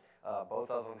other.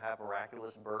 Both of them have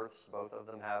miraculous births. Both of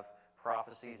them have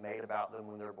prophecies made about them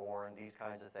when they're born, these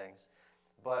kinds of things.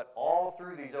 But all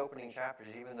through these opening chapters,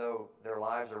 even though their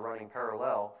lives are running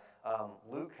parallel,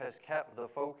 Luke has kept the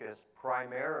focus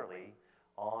primarily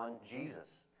on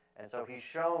Jesus. And so he's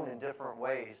shown in different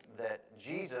ways that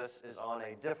Jesus is on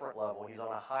a different level. He's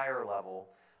on a higher level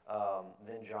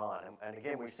than John. And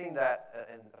again, we've seen that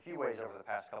in a few ways over the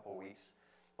past couple of weeks.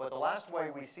 But the last way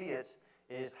we see it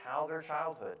is how their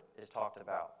childhood is talked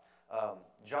about.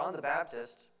 John the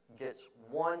Baptist gets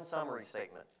one summary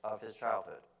statement of his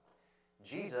childhood.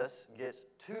 Jesus gets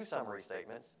two summary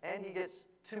statements, and he gets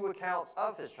two accounts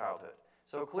of his childhood.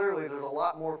 So clearly there's a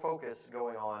lot more focus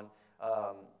going on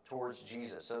towards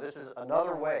Jesus. So this is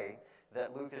another way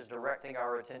that Luke is directing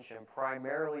our attention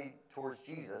primarily towards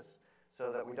Jesus,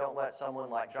 so that we don't let someone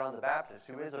like John the Baptist,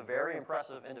 who is a very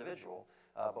impressive individual,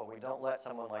 but we don't let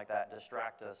someone like that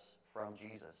distract us from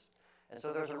Jesus. And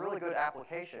so there's a really good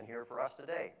application here for us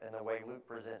today in the way Luke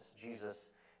presents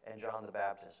Jesus and John the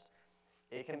Baptist.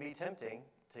 It can be tempting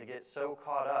to get so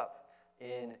caught up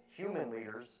in human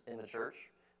leaders in the church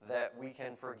that we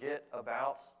can forget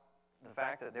about the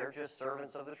fact that they're just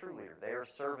servants of the true leader. They are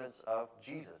servants of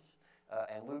Jesus.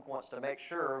 And Luke wants to make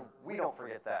sure we don't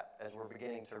forget that as we're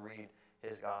beginning to read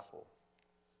his gospel.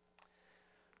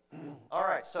 All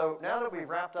right, so now that we've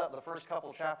wrapped up the first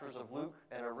couple chapters of Luke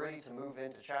and are ready to move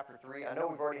into chapter 3, I know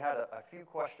we've already had a few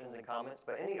questions and comments,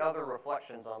 but any other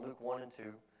reflections on Luke 1 and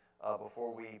 2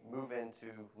 before we move into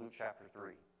Luke chapter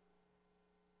 3?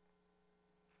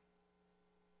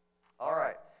 All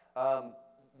right.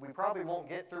 We probably won't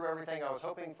get through everything I was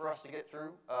hoping for us to get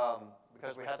through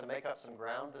because we had to make up some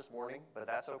ground this morning, but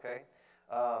that's okay.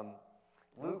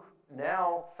 Luke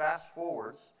now fast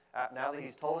forwards, now that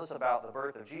he's told us about the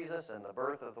birth of Jesus and the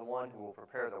birth of the one who will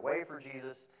prepare the way for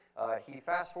Jesus, he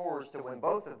fast forwards to when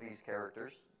both of these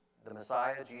characters, the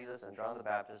Messiah, Jesus, and John the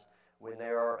Baptist, when they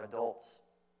are adults.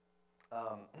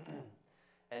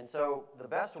 And so the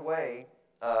best way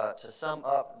to sum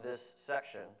up this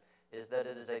section is that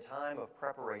it is a time of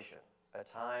preparation, a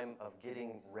time of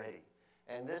getting ready.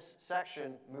 And this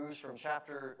section moves from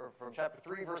chapter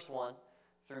 3, verse 1,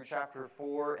 through chapter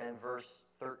 4 and verse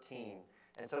 13.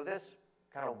 And so this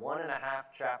kind of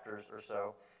 1.5 chapters or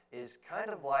so is kind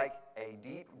of like a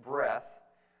deep breath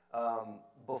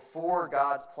before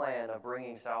God's plan of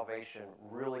bringing salvation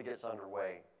really gets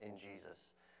underway in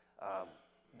Jesus.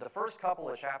 The first couple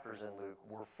of chapters in Luke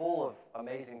were full of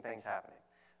amazing things happening.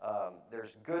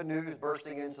 There's good news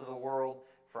bursting into the world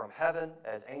from heaven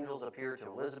as angels appear to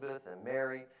Elizabeth and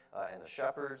Mary and the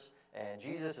shepherds. And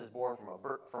Jesus is born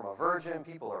from a virgin.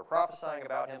 People are prophesying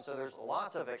about him. So there's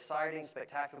lots of exciting,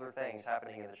 spectacular things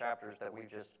happening in the chapters that we've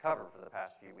just covered for the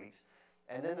past few weeks.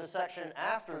 And then the section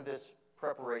after this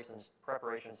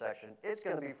preparation section, it's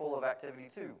going to be full of activity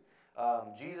too.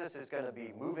 Jesus is going to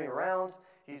be moving around.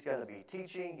 He's going to be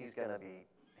teaching. He's going to be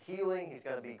healing. He's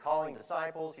going to be calling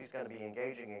disciples. He's going to be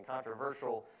engaging in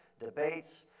controversial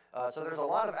debates. So there's a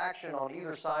lot of action on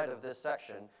either side of this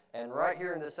section. And right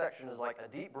here in this section is like a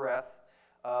deep breath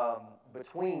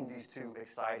between these two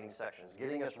exciting sections,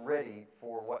 getting us ready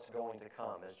for what's going to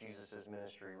come as Jesus'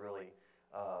 ministry really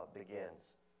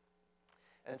begins.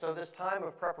 And so this time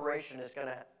of preparation is going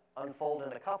to unfold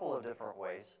in a couple of different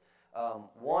ways.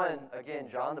 One, again,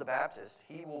 John the Baptist,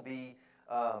 he will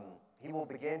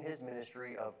begin his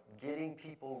ministry of getting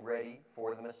people ready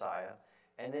for the Messiah.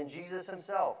 And then Jesus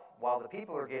himself, while the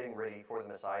people are getting ready for the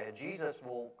Messiah, Jesus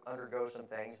will undergo some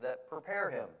things that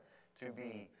prepare him to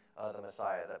be the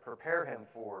Messiah, that prepare him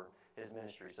for his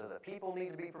ministry. So the people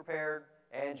need to be prepared,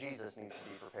 and Jesus needs to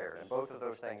be prepared. And both of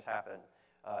those things happen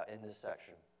in this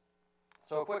section.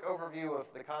 So a quick overview of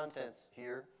the contents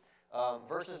here.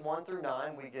 Verses 1 through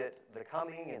 9, we get the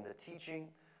coming and the teaching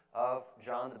of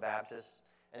John the Baptist.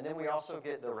 And then we also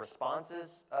get the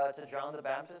responses to John the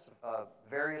Baptist,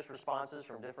 various responses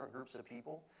from different groups of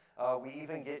people. We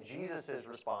even get Jesus'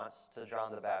 response to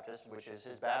John the Baptist, which is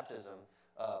his baptism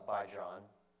by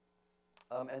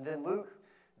John. And then Luke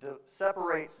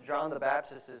separates John the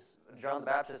Baptist's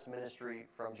ministry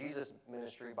from Jesus'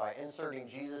 ministry by inserting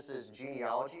Jesus'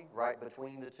 genealogy right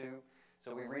between the two.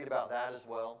 So we read about that as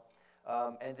well.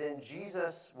 And then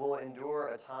Jesus will endure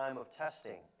a time of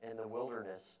testing in the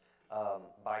wilderness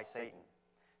by Satan.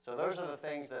 So those are the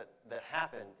things that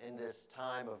happen in this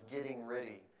time of getting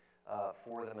ready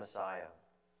for the Messiah.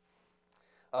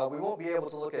 We won't be able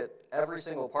to look at every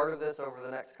single part of this over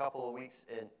the next couple of weeks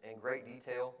in great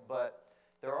detail, but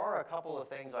there are a couple of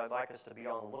things I'd like us to be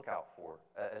on the lookout for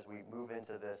as we move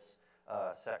into this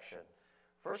section.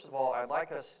 First of all, I'd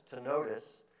like us to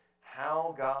notice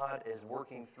how God is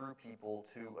working through people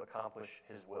to accomplish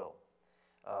his will.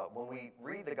 When we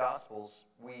read the Gospels,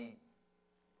 we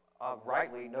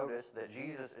rightly notice that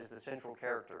Jesus is the central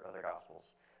character of the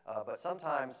Gospels. But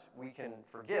sometimes we can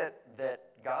forget that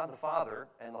God the Father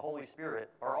and the Holy Spirit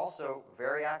are also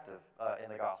very active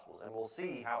in the Gospels, and we'll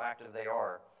see how active they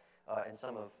are in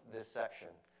some of this section.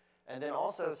 And then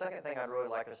also, second thing I'd really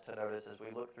like us to notice as we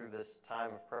look through this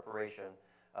time of preparation,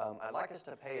 I'd like us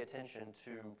to pay attention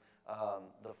to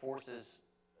the forces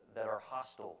that are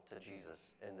hostile to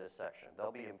Jesus in this section.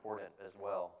 They'll be important as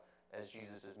well as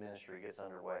Jesus' ministry gets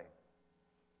underway.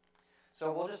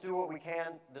 So we'll just do what we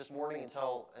can this morning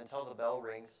until the bell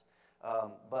rings.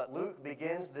 But Luke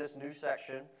begins this new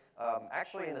section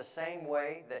actually in the same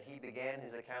way that he began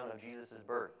his account of Jesus'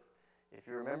 birth. If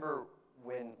you remember,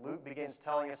 when Luke begins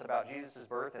telling us about Jesus'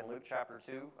 birth in Luke chapter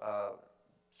 2,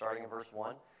 starting in verse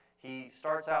 1, he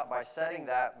starts out by setting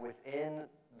that within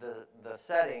the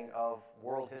setting of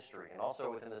world history and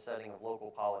also within the setting of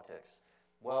local politics?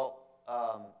 Well,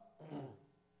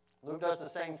 Luke does the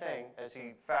same thing as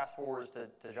he fast forwards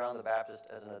to John the Baptist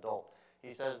as an adult.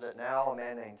 He says that now a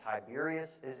man named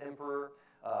Tiberius is emperor,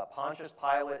 Pontius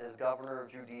Pilate is governor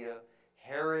of Judea,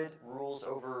 Herod rules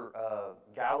over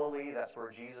Galilee, that's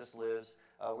where Jesus lives.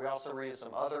 We also read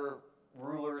some other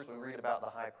rulers. We read about the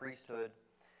high priesthood.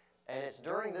 And it's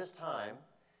during this time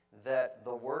that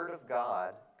the word of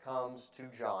God comes to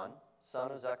John,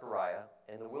 son of Zechariah,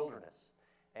 in the wilderness.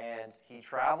 And he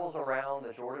travels around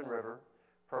the Jordan River,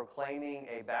 proclaiming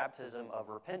a baptism of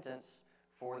repentance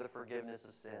for the forgiveness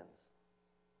of sins.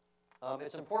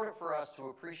 It's important for us to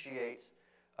appreciate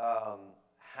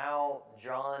how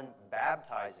John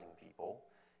baptizing people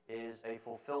is a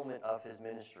fulfillment of his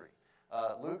ministry.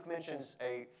 Luke mentions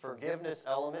a forgiveness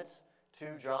element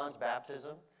to John's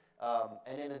baptism.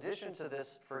 And in addition to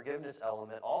this forgiveness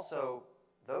element, also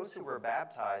those who were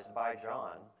baptized by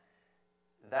John,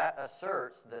 that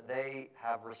asserts that they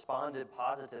have responded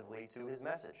positively to his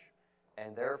message.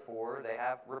 And therefore, they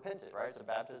have repented, right? It's a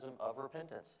baptism of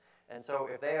repentance. And so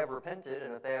if they have repented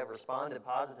and if they have responded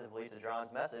positively to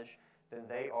John's message, then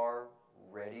they are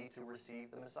ready to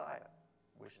receive the Messiah,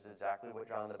 which is exactly what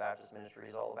John the Baptist ministry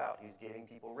is all about. He's getting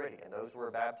people ready. And those who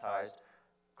are baptized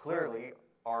clearly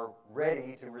are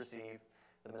ready to receive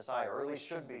the Messiah, or at least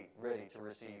should be ready to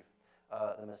receive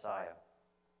the Messiah.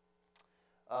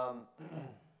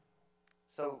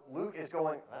 So Luke is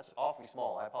going, that's awfully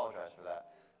small, I apologize for that.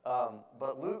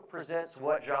 But Luke presents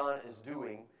what John is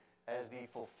doing as the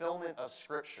fulfillment of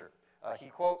Scripture. He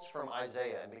quotes from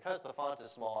Isaiah, and because the font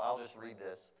is small, I'll just read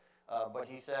this. But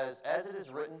he says, "As it is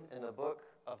written in the book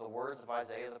of the words of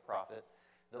Isaiah the prophet,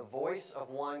 the voice of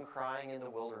one crying in the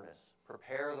wilderness,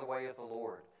 prepare the way of the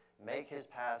Lord, make his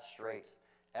paths straight.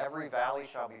 Every valley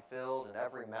shall be filled, and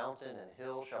every mountain and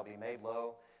hill shall be made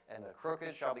low, and the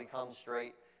crooked shall become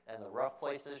straight, and the rough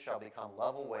places shall become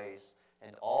level ways,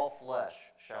 and all flesh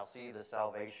shall see the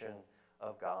salvation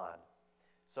of God."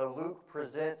 So Luke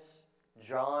presents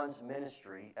John's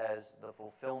ministry as the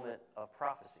fulfillment of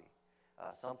prophecy.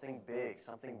 Something big,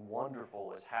 something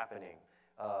wonderful is happening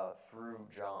through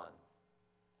John.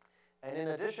 And in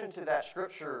addition to that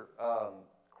scripture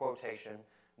quotation,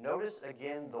 notice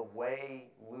again the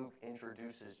way Luke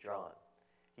introduces John.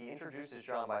 He introduces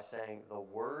John by saying, "The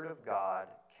word of God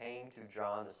came to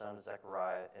John, the son of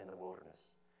Zechariah, in the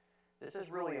wilderness." This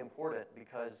is really important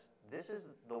because this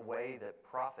is the way that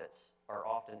prophets are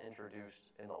often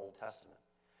introduced in the Old Testament.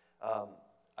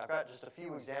 I've got just a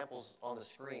few examples on the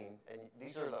screen, and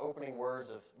these are the opening words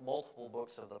of multiple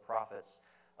books of the prophets.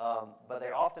 But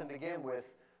they often begin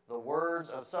with the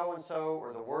words of so-and-so,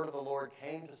 or the word of the Lord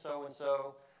came to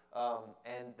so-and-so.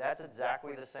 And that's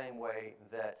exactly the same way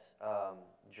that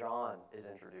John is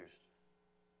introduced.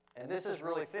 And this is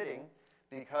really fitting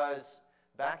because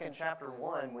back in chapter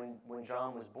 1, when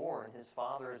John was born, his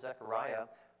father Zechariah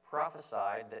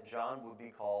prophesied that John would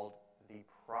be called the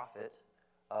prophet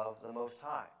of the Most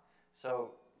High.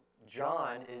 So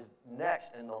John is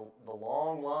next in the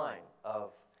long line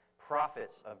of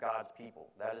prophets of God's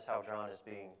people. That is how John is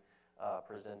being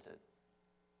presented.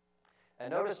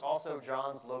 And notice also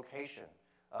John's location.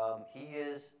 He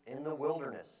is in the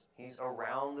wilderness. He's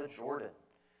around the Jordan.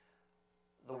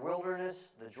 The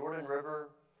wilderness, the Jordan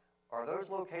River, are those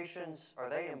locations, are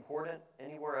they important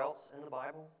anywhere else in the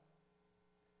Bible?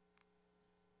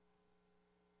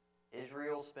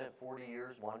 Israel spent 40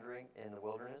 years wandering in the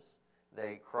wilderness.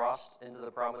 They crossed into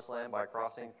the promised land by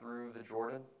crossing through the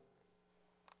Jordan.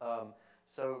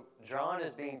 So John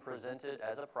is being presented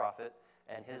as a prophet,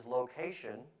 and his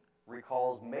location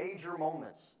recalls major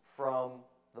moments from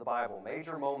the Bible,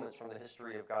 major moments from the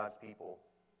history of God's people.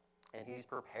 And he's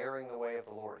preparing the way of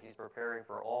the Lord. He's preparing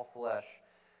for all flesh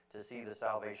to see the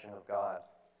salvation of God.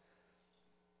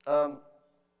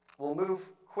 We'll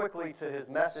move quickly to his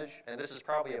message, and this is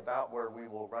probably about where we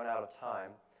will run out of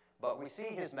time. But we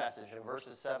see his message in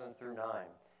verses 7 through 9,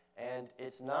 and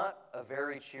it's not a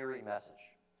very cheery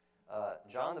message.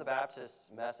 John the Baptist's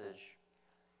message,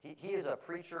 he is a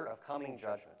preacher of coming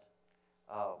judgment.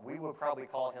 We would probably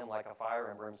call him like a fire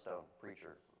and brimstone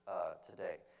preacher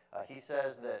today. He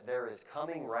says that there is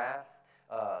coming wrath.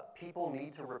 People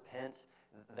need to repent.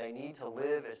 They need to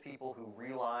live as people who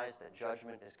realize that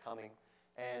judgment is coming.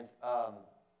 And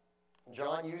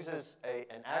John uses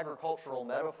an agricultural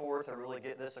metaphor to really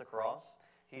get this across.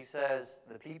 He says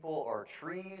the people are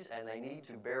trees and they need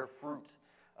to bear fruit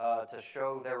to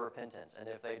show their repentance. And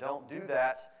if they don't do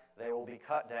that, they will be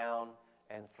cut down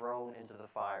and thrown into the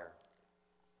fire.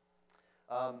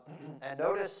 And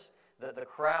notice that the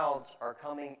crowds are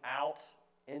coming out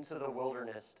into the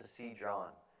wilderness to see John.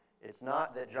 It's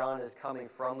not that John is coming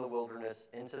from the wilderness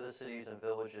into the cities and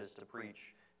villages to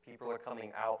preach. People are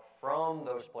coming out from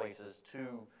those places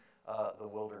to the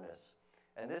wilderness.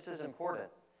 And this is important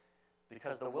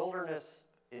because the wilderness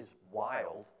is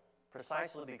wild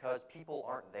precisely because people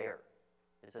aren't there.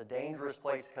 It's a dangerous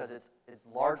place because it's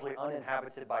largely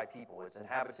uninhabited by people. It's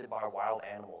inhabited by wild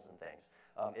animals and things.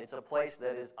 It's a place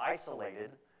that is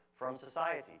isolated from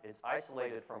society. It's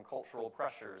isolated from cultural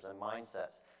pressures and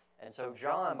mindsets. And so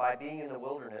John, by being in the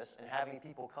wilderness and having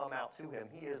people come out to him,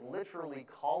 he is literally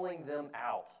calling them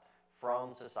out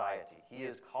from society. He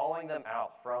is calling them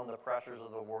out from the pressures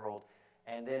of the world.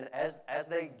 And then as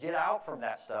they get out from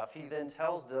that stuff, he then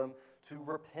tells them to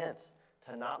repent,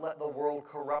 to not let the world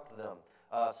corrupt them,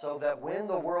 so that when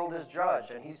the world is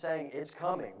judged, and he's saying it's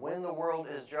coming, when the world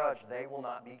is judged, they will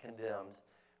not be condemned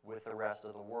with the rest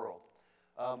of the world.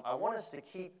 I want us to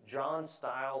keep John's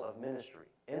style of ministry.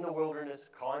 In the wilderness,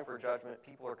 calling for judgment,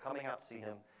 people are coming out to see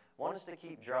him. I want us to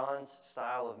keep John's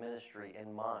style of ministry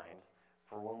in mind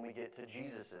for when we get to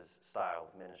Jesus' style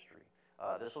of ministry.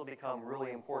 This will become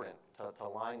really important to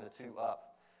line the two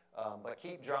up. But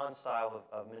keep John's style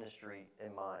of ministry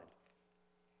in mind.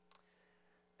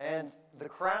 And the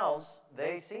crowds,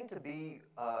 they seem to be,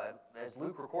 as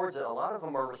Luke records it, a lot of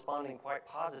them are responding quite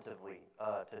positively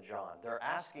to John. They're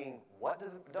asking, what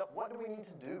do we need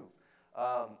to do?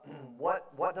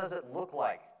 What does it look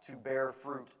like to bear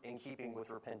fruit in keeping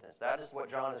with repentance? That is what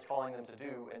John is calling them to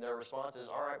do, and their response is,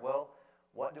 all right, well,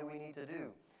 what do we need to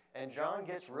do? And John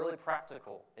gets really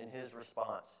practical in his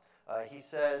response. He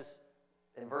says,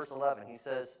 in verse 11, he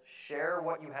says, share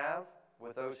what you have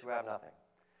with those who have nothing.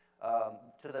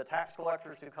 To the tax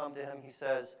collectors who come to him, he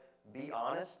says, be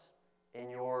honest in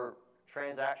your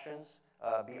transactions.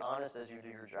 Be honest as you do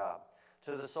your job.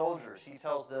 To the soldiers, he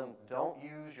tells them, don't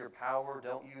use your power,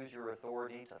 don't use your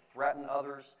authority to threaten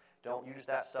others. Don't use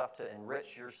that stuff to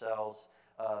enrich yourselves.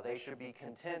 They should be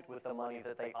content with the money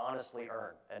that they honestly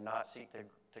earn and not seek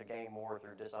to gain more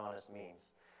through dishonest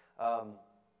means. And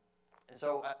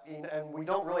we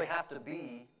don't really have to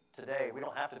be, today, we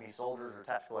don't have to be soldiers or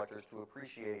tax collectors to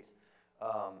appreciate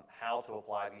how to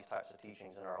apply these types of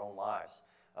teachings in our own lives.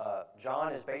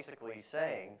 John is basically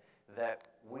saying that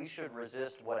we should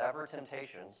resist whatever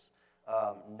temptations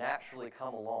naturally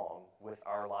come along with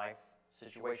our life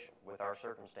situation, with our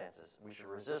circumstances. We should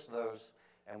resist those,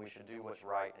 and we should do what's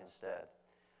right instead.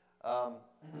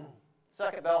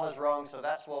 Second bell has rung, so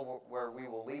that's where we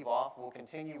will leave off. We'll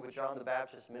continue with John the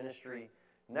Baptist's ministry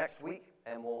next week,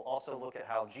 and we'll also look at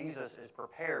how Jesus is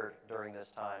prepared during this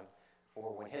time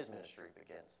for when his ministry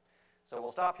begins. So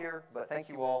we'll stop here, but thank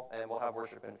you all, and we'll have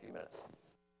worship in a few minutes.